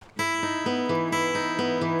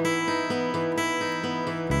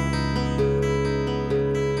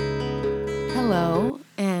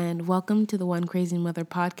welcome to the One Crazy Mother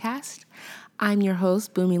podcast. I'm your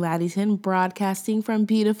host, Bunmi Laditan, broadcasting from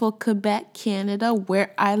beautiful Quebec, Canada,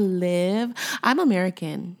 where I live. I'm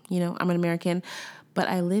American, I'm an American, but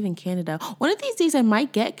I live in Canada. One of these days I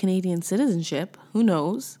might get Canadian citizenship, who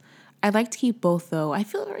knows? I'd like to keep both though. I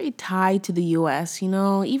feel very tied to the US,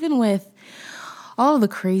 even with all of the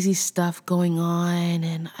crazy stuff going on.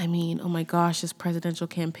 And oh my gosh, this presidential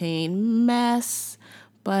campaign mess.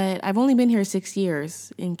 But I've only been here 6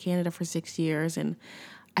 years, in Canada for 6 years. And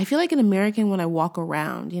I feel like an American when I walk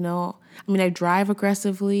around, I drive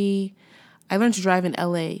aggressively. I learned to drive in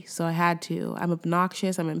LA, so I had to. I'm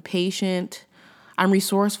obnoxious. I'm impatient. I'm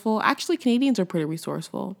resourceful. Actually, Canadians are pretty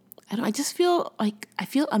resourceful. I just feel like I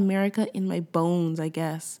feel America in my bones, I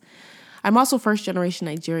guess. I'm also first generation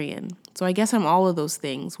Nigerian, so I guess I'm all of those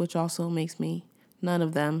things, which also makes me none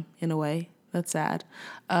of them in a way. That's sad.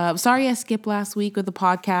 Sorry I skipped last week with the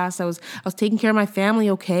podcast. I was taking care of my family,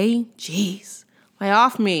 okay? Jeez. Lay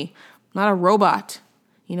off me. I'm not a robot.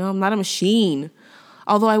 I'm not a machine.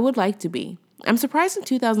 Although I would like to be. I'm surprised in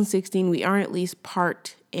 2016 we aren't at least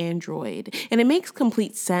part android. And it makes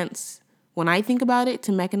complete sense when I think about it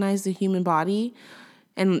to mechanize the human body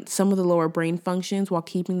and some of the lower brain functions while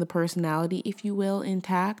keeping the personality, if you will,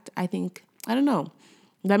 intact. I don't know.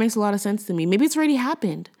 That makes a lot of sense to me. Maybe it's already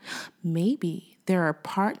happened. Maybe there are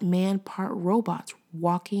part man, part robots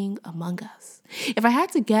walking among us. If I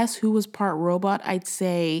had to guess who was part robot, I'd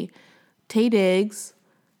say Taye Diggs,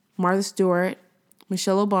 Martha Stewart,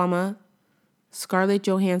 Michelle Obama, Scarlett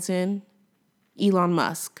Johansson, Elon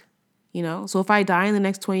Musk. So if I die in the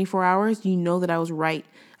next 24 hours, you know that I was right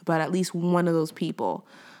about at least one of those people.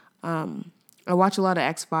 I watch a lot of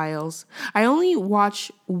X-Files. I only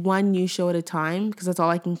watch one new show at a time because that's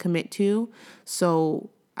all I can commit to.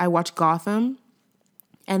 So I watch Gotham,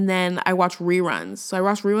 and then I watch reruns. So I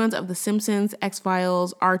watch reruns of The Simpsons,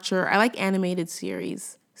 X-Files, Archer. I like animated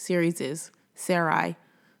series. Series? I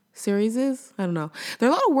don't know. There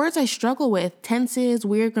are a lot of words I struggle with. Tenses,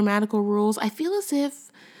 weird grammatical rules. I feel as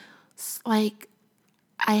if,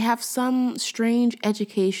 I have some strange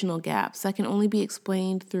educational gaps that can only be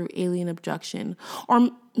explained through alien abduction.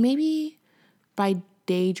 Or maybe by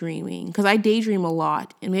daydreaming, because I daydream a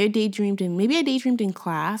lot. And maybe I daydreamed in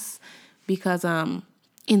class because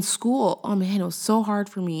in school, oh man, it was so hard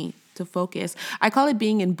for me to focus. I call it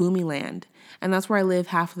being in Bunmi land. And that's where I live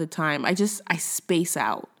half of the time. I space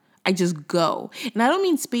out. I just go. And I don't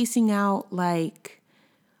mean spacing out like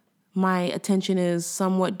my attention is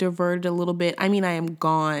somewhat diverted a little bit. I am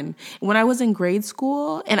gone. When I was in grade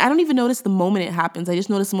school, and I don't even notice the moment it happens. I just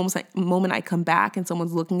notice the moment I come back and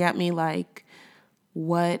someone's looking at me like,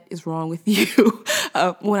 what is wrong with you?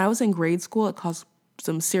 When I was in grade school, it caused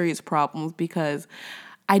some serious problems because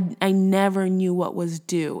I never knew what was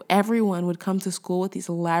due. Everyone would come to school with these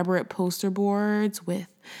elaborate poster boards with,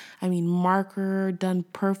 marker done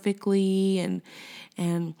perfectly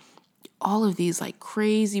and all of these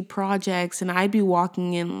crazy projects, and I'd be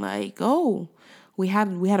walking in oh, we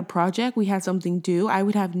had a project, we had something due. I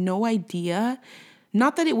would have no idea,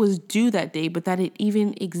 not that it was due that day, but that it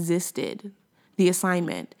even existed, the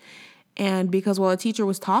assignment. And because while a teacher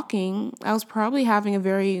was talking, I was probably having a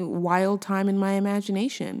very wild time in my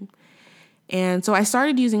imagination. And so I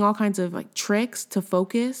started using all kinds of tricks to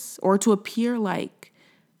focus or to appear like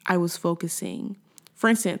I was focusing. For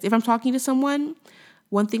instance, if I'm talking to someone,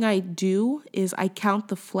 one thing I do is I count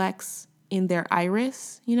the flecks in their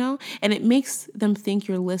iris, and it makes them think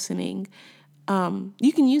you're listening.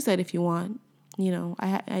 You can use that if you want.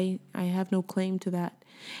 I have no claim to that.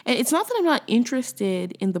 And it's not that I'm not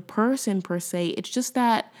interested in the person per se. It's just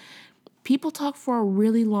that people talk for a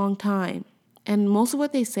really long time. And most of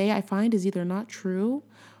what they say I find is either not true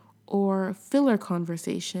or filler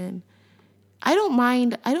conversation. I don't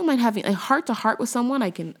mind having a heart to heart with someone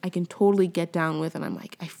I can totally get down with, and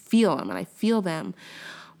I feel them and I feel them.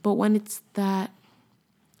 But when it's that,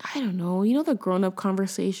 I don't know, the grown-up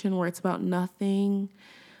conversation where it's about nothing,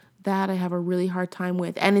 that I have a really hard time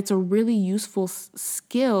with. And it's a really useful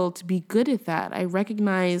skill to be good at that. I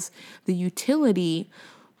recognize the utility,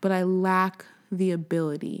 but I lack the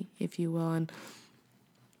ability, if you will. And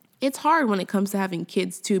it's hard when it comes to having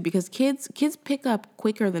kids too, because kids pick up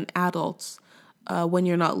quicker than adults when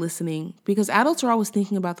you're not listening, because adults are always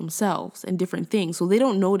thinking about themselves and different things, so they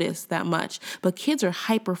don't notice that much. But kids are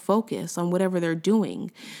hyper-focused on whatever they're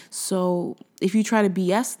doing. So if you try to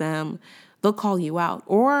BS them, they'll call you out.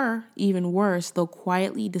 Or even worse, they'll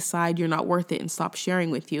quietly decide you're not worth it and stop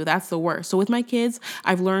sharing with you. That's the worst. So with my kids,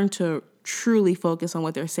 I've learned to truly focus on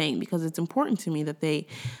what they're saying, because it's important to me that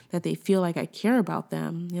they feel like I care about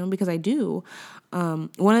them, because I do.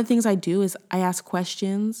 One of the things I do is I ask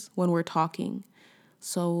questions when we're talking.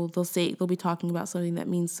 So they'll be talking about something that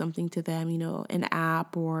means something to them, an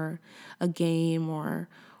app or a game or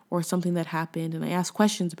something that happened, and I ask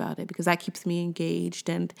questions about it because that keeps me engaged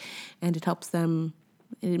and it helps them.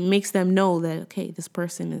 It makes them know that, okay, this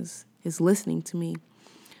person is listening to me.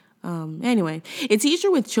 Anyway, it's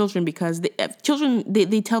easier with children because children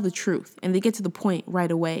tell the truth and they get to the point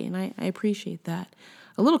right away, and I appreciate that.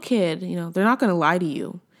 A little kid, they're not going to lie to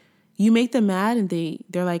you. You make them mad and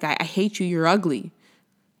they're like, I hate you, you're ugly.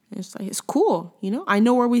 And it's like, it's cool, I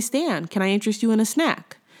know where we stand. Can I interest you in a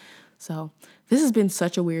snack? So this has been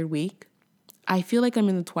such a weird week. I feel like I'm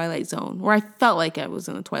in the Twilight Zone, or I felt like I was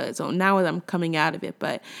in the Twilight Zone. Now I'm coming out of it,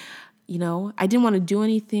 but I didn't want to do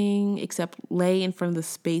anything except lay in front of the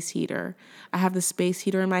space heater. I have the space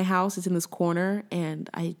heater in my house. It's in this corner, and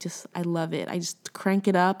I love it. I just crank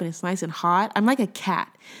it up, and it's nice and hot. I'm like a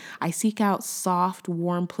cat. I seek out soft,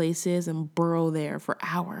 warm places and burrow there for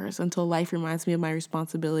hours until life reminds me of my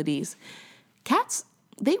responsibilities. Cats,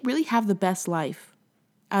 they really have the best life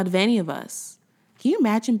out of any of us. Can you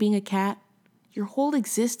imagine being a cat? Your whole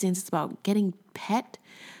existence is about getting pet,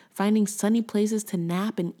 finding sunny places to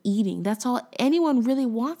nap, and eating. That's all anyone really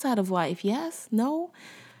wants out of life, yes? No?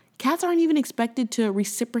 Cats aren't even expected to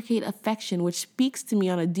reciprocate affection, which speaks to me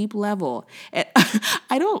on a deep level.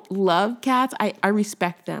 I don't love cats. I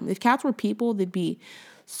respect them. If cats were people, they'd be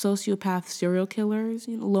sociopath serial killers,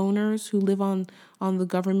 loners who live on the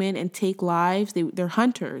government and take lives. They're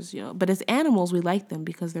hunters, But as animals, we like them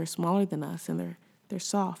because they're smaller than us and they're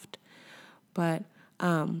soft. But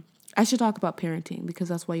I should talk about parenting because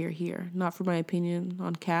that's why you're here, not for my opinion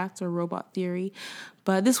on cats or robot theory.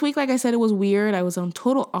 But this week, like I said, it was weird. I was on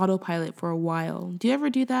total autopilot for a while. Do you ever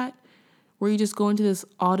do that? Where you just go into this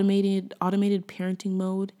automated parenting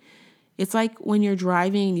mode? It's like when you're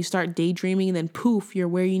driving and you start daydreaming and then poof, you're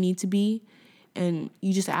where you need to be. And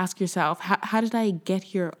you just ask yourself, how did I get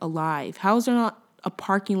here alive? How is there not a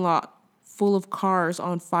parking lot full of cars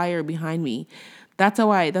on fire behind me? That's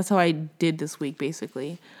how I did this week,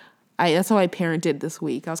 basically. That's how I parented this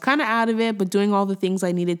week. I was kind of out of it, but doing all the things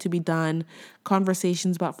I needed to be done.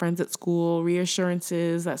 Conversations about friends at school,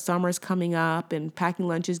 reassurances that summer's coming up, and packing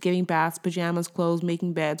lunches, giving baths, pajamas, clothes,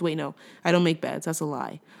 making beds. Wait, no, I don't make beds. That's a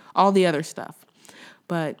lie. All the other stuff.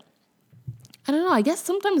 But I don't know. I guess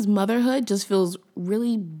sometimes motherhood just feels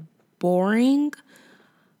really boring,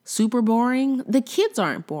 super boring. The kids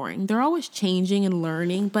aren't boring. They're always changing and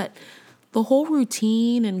learning, but the whole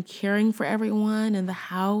routine and caring for everyone in the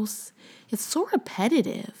house, it's so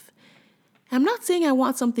repetitive. I'm not saying I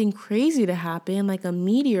want something crazy to happen, like a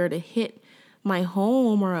meteor to hit my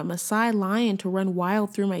home or a Maasai lion to run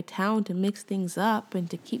wild through my town to mix things up and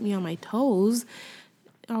to keep me on my toes.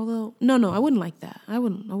 Although, no, I wouldn't like that. I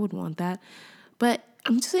wouldn't want that. But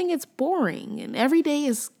I'm just saying it's boring, and every day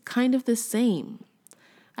is kind of the same.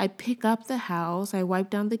 I pick up the house, I wipe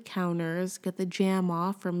down the counters, get the jam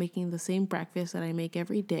off from making the same breakfast that I make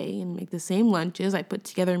every day and make the same lunches. I put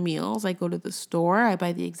together meals. I go to the store. I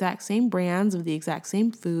buy the exact same brands of the exact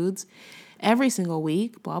same foods every single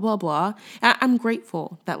week, blah, blah, blah. I'm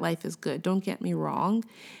grateful that life is good. Don't get me wrong.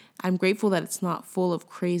 I'm grateful that it's not full of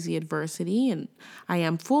crazy adversity, and I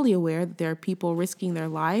am fully aware that there are people risking their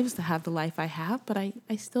lives to have the life I have, but I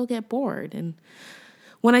still get bored. And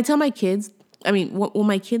when I tell my kids, when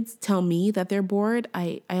my kids tell me that they're bored,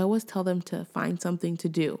 I always tell them to find something to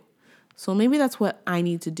do. So maybe that's what I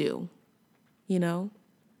need to do, I'm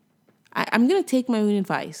going to take my own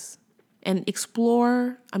advice and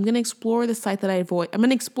explore. I'm going to explore the site that I avoid. I'm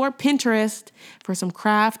going to explore Pinterest for some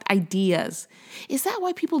craft ideas. Is that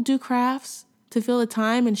why people do crafts? To fill the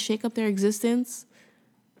time and shake up their existence?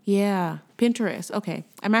 Yeah, Pinterest. Okay,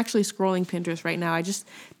 I'm actually scrolling Pinterest right now. I just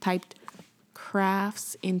typed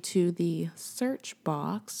crafts into the search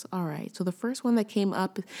box. All right, so the first one that came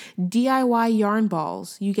up, DIY yarn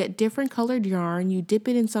balls. You get different colored yarn, you dip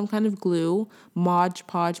it in some kind of glue, Mod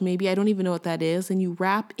Podge maybe, I don't even know what that is, and you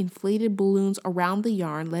wrap inflated balloons around the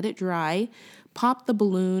yarn, let it dry, pop the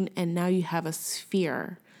balloon, and now you have a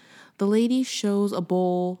sphere. The lady shows a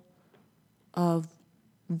bowl of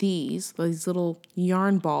these little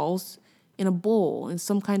yarn balls in a bowl in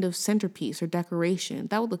some kind of centerpiece or decoration.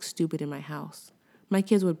 That would look stupid in my house. My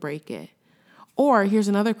kids would break it. Or here's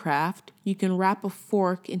another craft. You can wrap a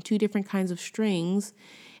fork in two different kinds of strings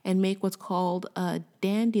and make what's called a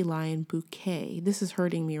dandelion bouquet. This is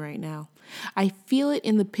hurting me right now. I feel it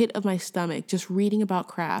in the pit of my stomach just reading about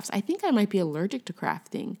crafts. I think I might be allergic to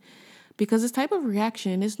crafting because this type of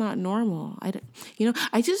reaction is not normal. I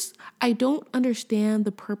don't understand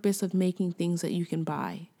the purpose of making things that you can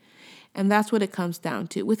buy. And that's what it comes down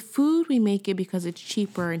to. With food, we make it because it's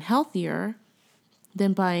cheaper and healthier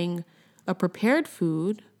than buying a prepared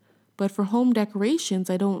food. But for home decorations,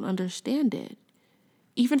 I don't understand it.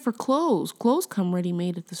 Even for clothes come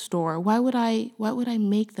ready-made at the store. Why would I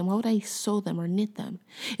make them? Why would I sew them or knit them?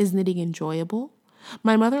 Is knitting enjoyable?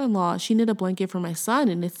 My mother-in-law, she knit a blanket for my son,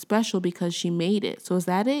 and it's special because she made it. So is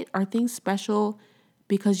that it? Are things special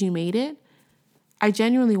because you made it? I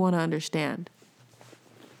genuinely want to understand.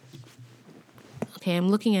 Okay, I'm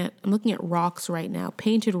looking at rocks right now.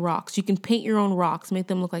 Painted rocks. You can paint your own rocks, make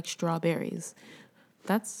them look like strawberries.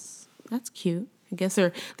 That's cute. I guess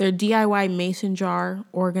they're DIY mason jar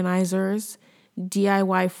organizers,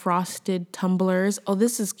 DIY frosted tumblers. Oh,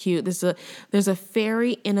 this is cute. There's a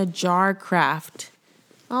fairy in a jar craft.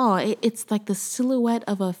 Oh, it's like the silhouette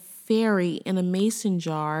of a fairy in a mason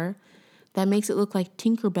jar that makes it look like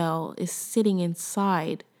Tinkerbell is sitting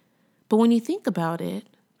inside. But when you think about it,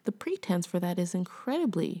 the pretense for that is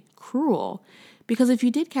incredibly cruel. Because if you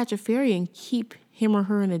did catch a fairy and keep him or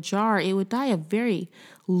her in a jar, it would die a very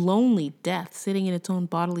lonely death sitting in its own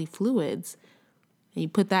bodily fluids. And you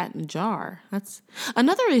put that in a jar. That's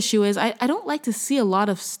another issue is I don't like to see a lot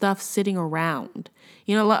of stuff sitting around.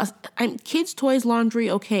 Kids' toys, laundry,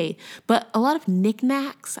 okay. But a lot of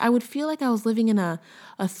knickknacks, I would feel like I was living in a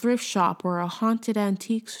thrift shop or a haunted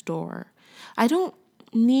antique store. I don't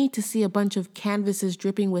need to see a bunch of canvases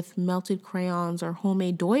dripping with melted crayons or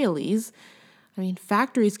homemade doilies. I mean,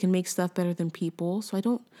 factories can make stuff better than people, so I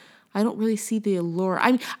don't really see the allure.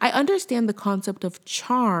 I understand the concept of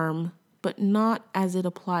charm, but not as it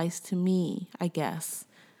applies to me, I guess.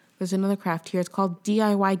 There's another craft here. It's called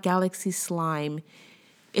DIY Galaxy Slime.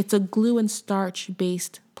 It's a glue and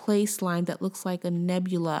starch-based play slime that looks like a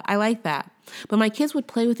nebula. I like that. But my kids would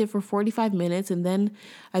play with it for 45 minutes, and then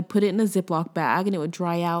I'd put it in a Ziploc bag, and it would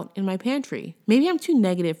dry out in my pantry. Maybe I'm too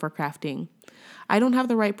negative for crafting. I don't have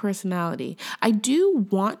the right personality. I do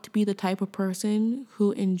want to be the type of person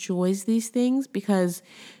who enjoys these things because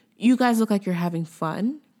you guys look like you're having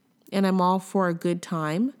fun, and I'm all for a good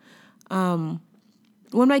time.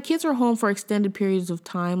 When my kids are home for extended periods of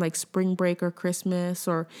time, like spring break or Christmas,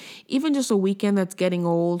 or even just a weekend that's getting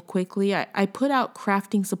old quickly, I put out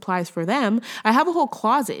crafting supplies for them. I have a whole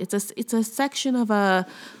closet. It's a section of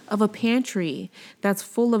a pantry that's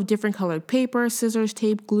full of different colored paper, scissors,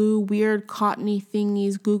 tape, glue, weird cottony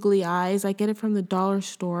thingies, googly eyes. I get it from the dollar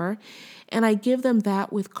store, and I give them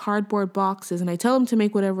that with cardboard boxes, and I tell them to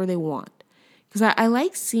make whatever they want. Because I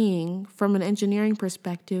like seeing, from an engineering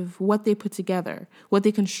perspective, what they put together, what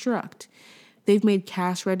they construct. They've made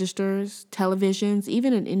cash registers, televisions,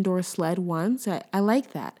 even an indoor sled once. I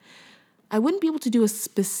like that. I wouldn't be able to do a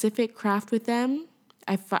specific craft with them.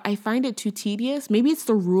 I find it too tedious. Maybe it's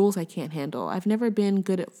the rules I can't handle. I've never been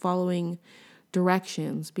good at following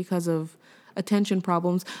directions because of attention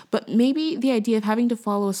problems, but maybe the idea of having to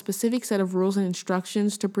follow a specific set of rules and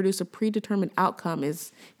instructions to produce a predetermined outcome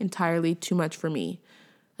is entirely too much for me.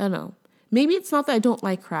 I don't know. Maybe it's not that I don't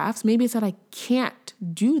like crafts. Maybe it's that I can't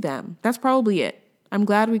do them. That's probably it. I'm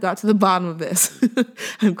glad we got to the bottom of this.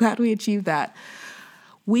 I'm glad we achieved that.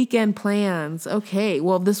 Weekend plans. Okay,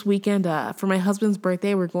 well, this weekend, for my husband's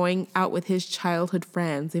birthday, we're going out with his childhood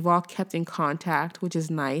friends. They've all kept in contact, which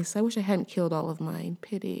is nice. I wish I hadn't killed all of mine.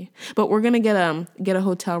 Pity. But we're going to get a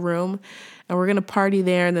hotel room, and we're going to party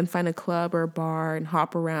there and then find a club or a bar and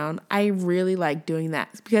hop around. I really like doing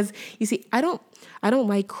that because, you see, I don't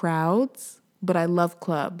like crowds, but I love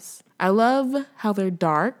clubs. I love how they're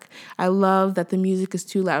dark. I love that the music is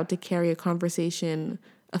too loud to carry a conversation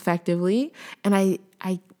effectively. And I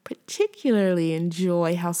particularly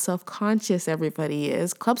enjoy how self-conscious everybody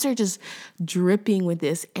is. Clubs are just dripping with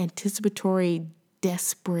this anticipatory,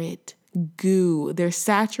 desperate goo. They're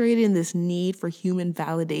saturated in this need for human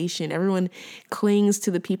validation. Everyone clings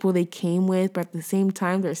to the people they came with, but at the same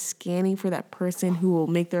time, they're scanning for that person who will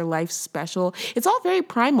make their life special. It's all very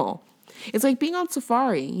primal. It's like being on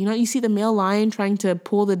safari. You see the male lion trying to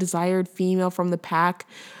pull the desired female from the pack,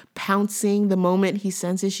 pouncing the moment he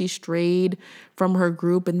senses she strayed from her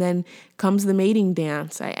group, and then comes the mating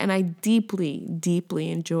dance. I deeply, deeply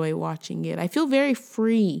enjoy watching it. I feel very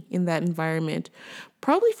free in that environment,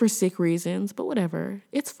 probably for sick reasons, but whatever.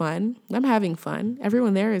 It's fun. I'm having fun.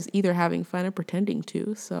 Everyone there is either having fun or pretending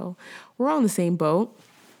to, so we're all in the same boat.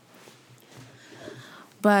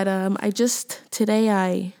 But today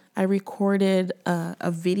I recorded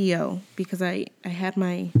a video because I had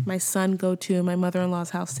my son go to my mother-in-law's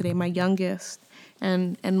house today, my youngest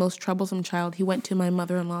and most troublesome child. He went to my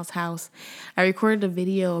mother-in-law's house. I recorded a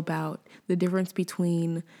video about the difference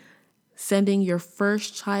between sending your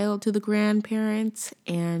first child to the grandparents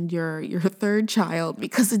and your third child,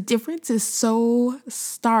 because the difference is so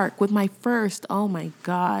stark. With my first, oh my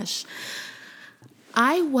gosh,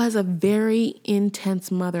 I was a very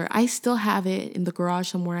intense mother. I still have it in the garage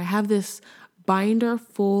somewhere. I have this binder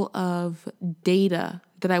full of data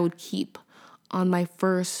that I would keep on my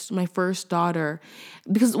first daughter,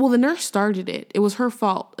 because the nurse started it. It was her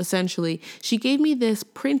fault, essentially. She gave me this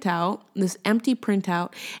printout, this empty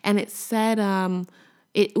printout, and it said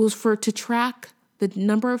it was to track the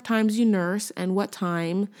number of times you nurse and what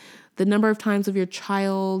time, the number of times of your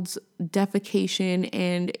child's defecation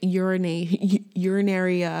and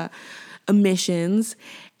urinary emissions.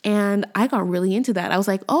 And I got really into that. I was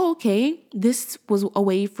like, oh, okay, this was a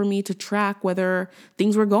way for me to track whether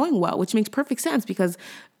things were going well, which makes perfect sense because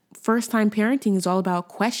first-time parenting is all about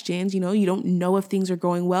questions. You don't know if things are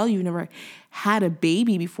going well. You've never had a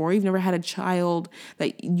baby before. You've never had a child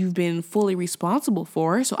that you've been fully responsible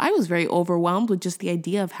for. So I was very overwhelmed with just the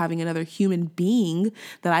idea of having another human being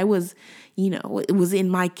that I was, it was in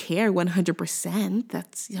my care 100%.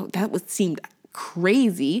 That seemed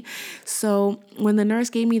crazy. So when the nurse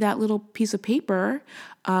gave me that little piece of paper,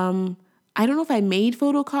 I don't know if I made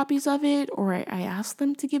photocopies of it or I asked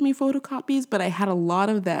them to give me photocopies, but I had a lot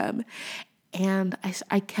of them. And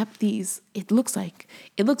I kept these. It looks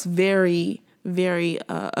very, very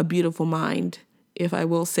a beautiful mind, if I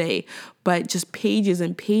will say, but just pages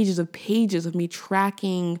and pages of me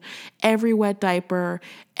tracking every wet diaper,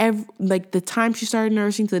 like the time she started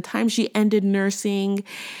nursing to the time she ended nursing.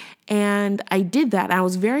 And I did that.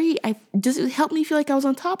 It helped me feel like I was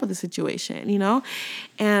on top of the situation,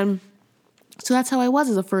 And so that's how I was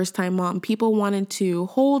as a first-time mom. People wanted to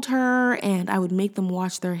hold her, and I would make them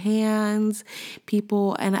wash their hands.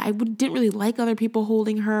 Didn't really like other people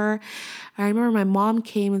holding her. I remember my mom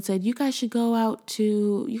came and said, "You guys should go out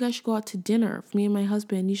to dinner. For me and my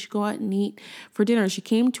husband, you should go out and eat for dinner." She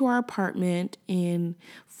came to our apartment in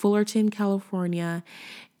Fullerton, California.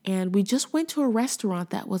 And we just went to a restaurant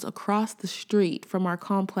that was across the street from our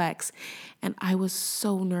complex. And I was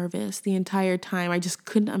so nervous the entire time. I just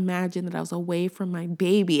couldn't imagine that I was away from my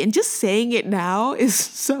baby. And just saying it now is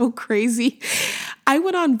so crazy. I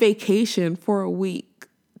went on vacation for a week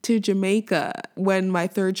to Jamaica when my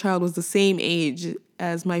third child was the same age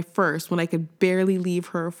as my first, when I could barely leave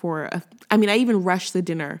her I even rushed the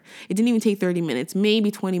dinner. It didn't even take 30 minutes, maybe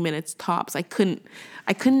 20 minutes tops. I couldn't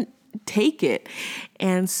take it.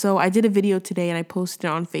 And so I did a video today and I posted it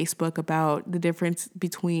on Facebook about the difference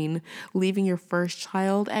between leaving your first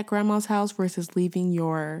child at grandma's house versus leaving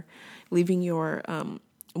my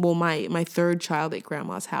third child at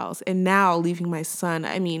grandma's house, and now leaving my son.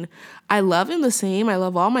 I love him the same. I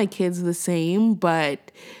love all my kids the same, but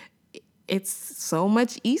it's so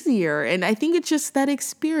much easier. And I think it's just that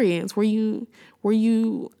experience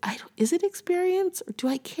is it experience or do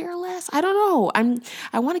I care less? I don't know.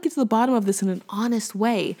 I want to get to the bottom of this in an honest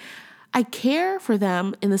way. I care for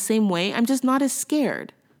them in the same way. I'm just not as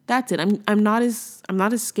scared. That's it. I'm not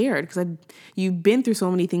as scared because you've been through so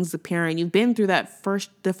many things as a parent. You've been through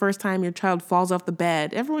the first time your child falls off the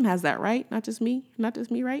bed. Everyone has that, right? Not just me,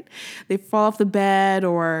 right? They fall off the bed,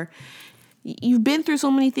 or you've been through so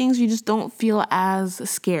many things, you just don't feel as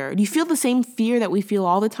scared. You feel the same fear that we feel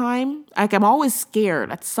all the time. Like, I'm always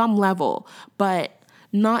scared at some level, but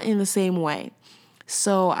not in the same way.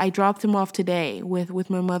 So I dropped him off today with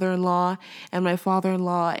my mother-in-law and my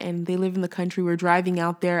father-in-law, and they live in the country. We're driving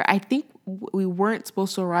out there. I think we weren't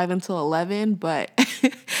supposed to arrive until 11, but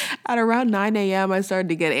at around 9 a.m. I started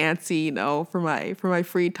to get antsy, for my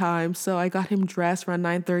free time. So I got him dressed around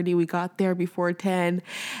 9:30. We got there before 10.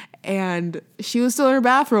 And she was still in her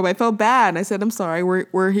bathrobe. I felt bad. I said, "I'm sorry,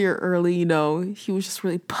 we're here early." He was just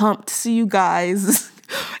really pumped to see you guys.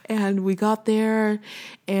 And we got there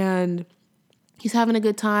and he's having a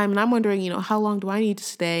good time. And I'm wondering, how long do I need to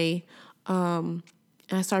stay? And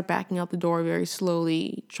I start backing out the door very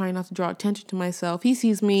slowly, trying not to draw attention to myself. He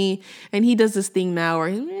sees me and he does this thing now where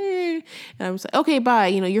and I'm just like, "Okay, bye.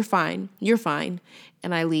 You're fine. You're fine."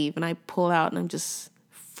 And I leave and I pull out and I'm just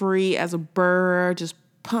free as a bird, just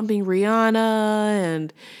pumping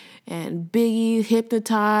Rihanna and Biggie,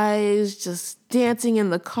 Hypnotized, just dancing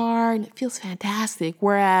in the car, and it feels fantastic.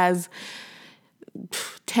 Whereas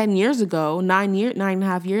 10 years ago,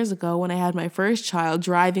 9.5 years ago, when I had my first child,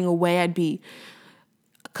 driving away, I'd be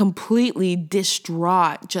completely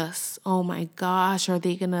distraught. Just, oh my gosh, are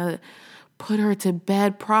they gonna put her to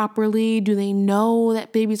bed properly? Do they know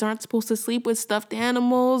that babies aren't supposed to sleep with stuffed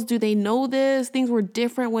animals? Do they know this? Things were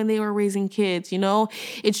different when they were raising kids,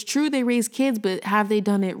 It's true they raise kids, but have they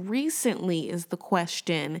done it recently is the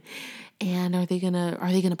question. And are they gonna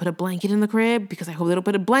put a blanket in the crib? Because I hope they don't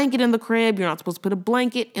put a blanket in the crib. You're not supposed to put a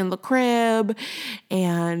blanket in the crib.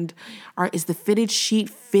 And is the fitted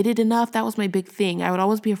sheet fitted enough? That was my big thing. I would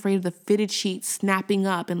always be afraid of the fitted sheet snapping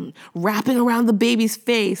up and wrapping around the baby's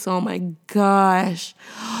face. Oh my gosh.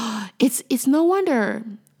 It's no wonder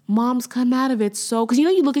moms come out of it so, because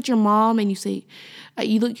you look at your mom and you say,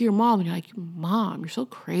 you look at your mom and you're like, Mom, you're so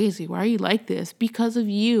crazy. Why are you like this? Because of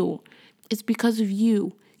you. It's because of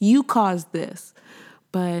you. You caused this.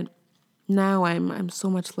 But now I'm so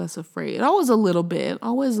much less afraid. Always a little bit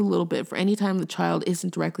for any time the child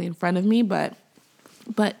isn't directly in front of me, but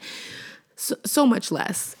so much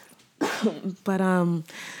less. But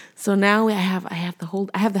so now I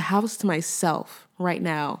have the house to myself right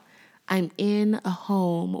now. I'm in a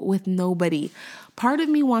home with nobody. Part of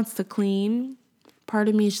me wants to clean. Part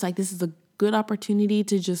of me is just like, this is a good opportunity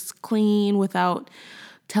to just clean without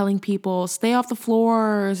telling people, stay off the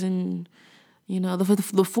floors, and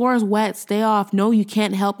the floor is wet, stay off. No, you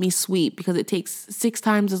can't help me sweep because it takes 6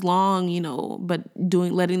 times as long, but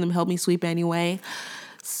letting them help me sweep anyway.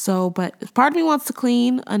 So, but part of me wants to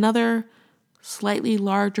clean. Another slightly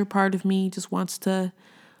larger part of me just wants to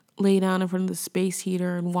lay down in front of the space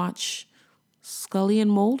heater and watch Scully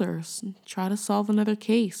and Mulder and try to solve another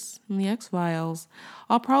case in the X-Files.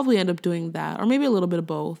 I'll probably end up doing that, or maybe a little bit of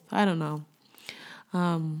both. I don't know.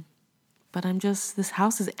 But this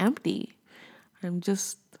house is empty. I'm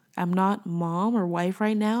not mom or wife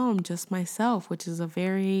right now. I'm just myself, which is a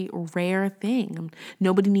very rare thing.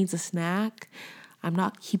 Nobody needs a snack. I'm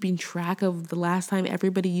not keeping track of the last time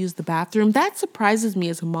everybody used the bathroom. That surprises me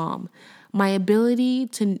as a mom. My ability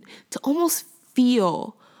to almost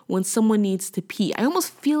feel when someone needs to pee. I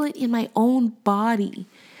almost feel it in my own body.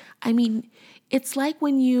 I mean, it's like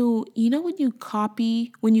when you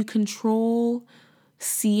control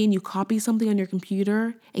C and you copy something on your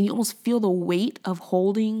computer and you almost feel the weight of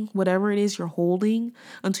holding whatever it is you're holding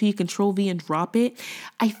until you control V and drop it.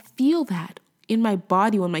 I feel that in my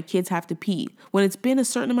body when my kids have to pee. When it's been a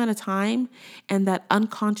certain amount of time and that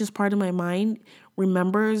unconscious part of my mind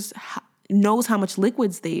knows how much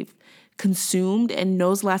liquids they've consumed and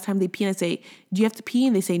knows the last time they pee, and I say, do you have to pee?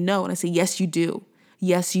 And they say no. And I say, yes, you do.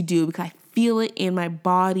 Yes, you do. Because I feel it in my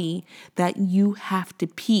body that you have to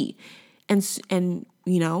pee. And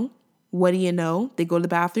what do you know? They go to the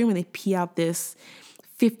bathroom and they pee out this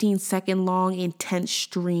 15-second long intense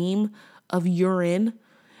stream of urine.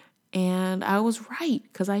 And I was right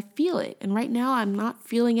because I feel it. And right now I'm not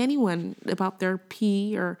feeling anyone about their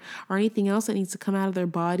pee or anything else that needs to come out of their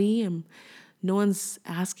body. And no one's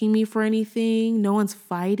asking me for anything. No one's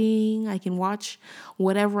fighting. I can watch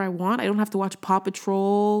whatever I want. I don't have to watch Paw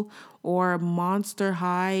Patrol or Monster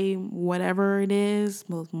High, whatever it is.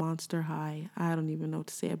 Well, Monster High. I don't even know what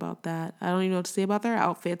to say about that. I don't even know what to say about their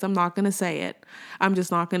outfits. I'm not going to say it. I'm just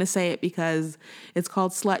not going to say it because it's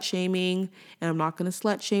called slut shaming. And I'm not going to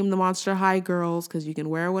slut shame the Monster High girls because you can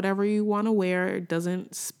wear whatever you want to wear. It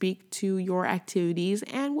doesn't speak to your activities.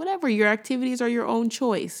 And whatever, your activities are your own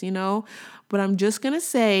choice, But I'm just going to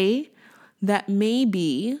say that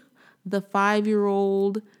maybe the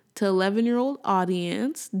 5-year-old to 11-year-old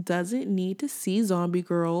audience doesn't need to see zombie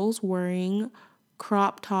girls wearing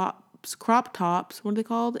crop tops, what are they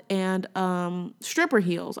called? And stripper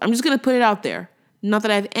heels. I'm just going to put it out there. Not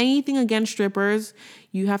that I have anything against strippers.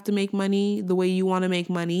 You have to make money the way you want to make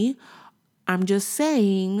money. I'm just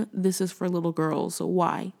saying this is for little girls. So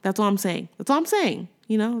why? That's all I'm saying. I'm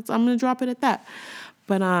going to drop it at that.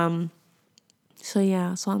 But so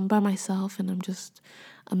I'm by myself and I'm just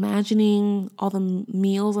imagining all the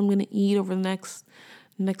meals I'm going to eat over the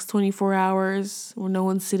next 24 hours where no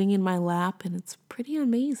one's sitting in my lap, and it's pretty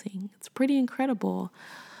amazing. It's pretty incredible.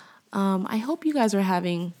 I hope you guys are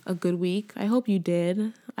having a good week. I hope you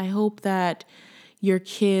did. I hope that your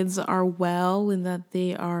kids are well and that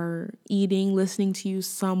they are eating, listening to you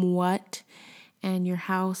somewhat, and your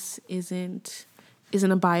house isn't a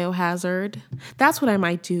biohazard. That's what I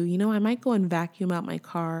might do. I might go and vacuum out my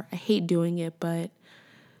car. I hate doing it, but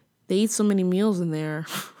they eat so many meals in there,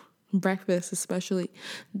 breakfast especially,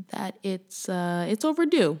 that it's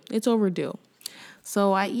overdue. It's overdue.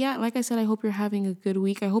 So like I said, I hope you're having a good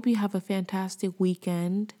week. I hope you have a fantastic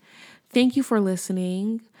weekend. Thank you for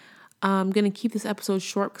listening. I'm going to keep this episode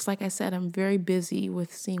short because, like I said, I'm very busy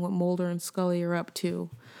with seeing what Mulder and Scully are up to.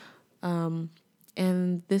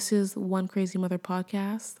 And this is One Crazy Mother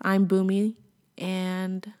Podcast. I'm Bunmi,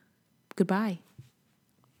 and goodbye.